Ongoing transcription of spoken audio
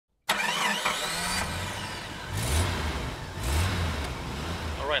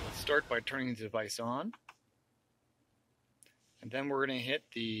Alright, let's start by turning the device on. And then we're going to hit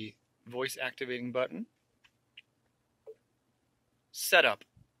the voice activating button. Setup.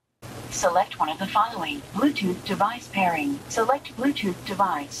 Select one of the following. Bluetooth device pairing. Select Bluetooth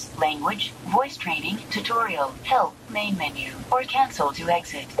device. Language, voice training, tutorial, help, main menu, or cancel to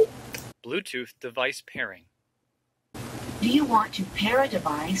exit. Bluetooth device pairing. Do you want to pair a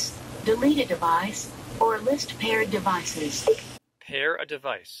device, delete a device, or list paired devices? Pair a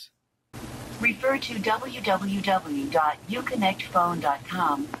device. Refer to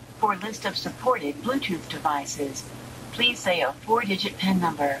www.uconnectphone.com for a list of supported Bluetooth devices. Please say a 4-digit PIN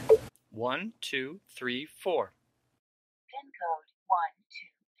number. 1, 2, 3, 4. PIN code 1, 2,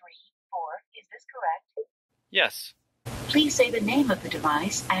 3, 4. Is this correct? Yes. Please say the name of the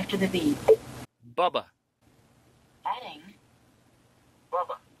device after the beep. Bubba. Adding.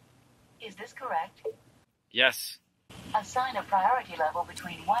 Bubba. Is this correct? Yes. Assign a priority level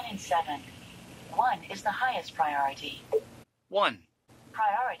between 1 and 7. 1 is the highest priority. 1.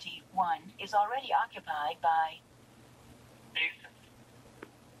 Priority 1 is already occupied by...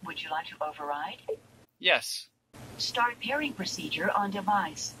 Would you like to override? Yes. Start pairing procedure on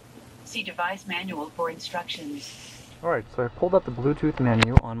device. See device manual for instructions. Alright, so I pulled up the Bluetooth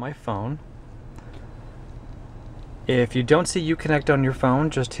menu on my phone. If you don't see Uconnect on your phone,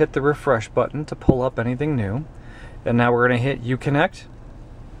 just hit the refresh button to pull up anything new. And now we're going to hit Uconnect.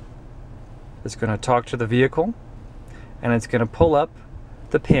 It's going to talk to the vehicle, and it's going to pull up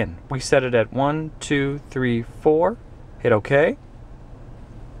the pin. We set it at 1, 2, 3, 4. Hit OK.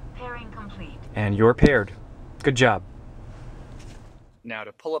 Pairing complete. And you're paired. Good job. Now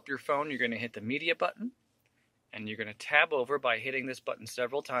to pull up your phone, you're going to hit the media button, and you're going to tab over by hitting this button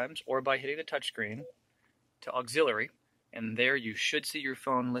several times or by hitting the touchscreen to auxiliary, and there you should see your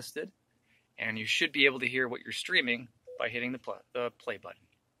phone listed, and you should be able to hear what you're streaming by hitting the play button.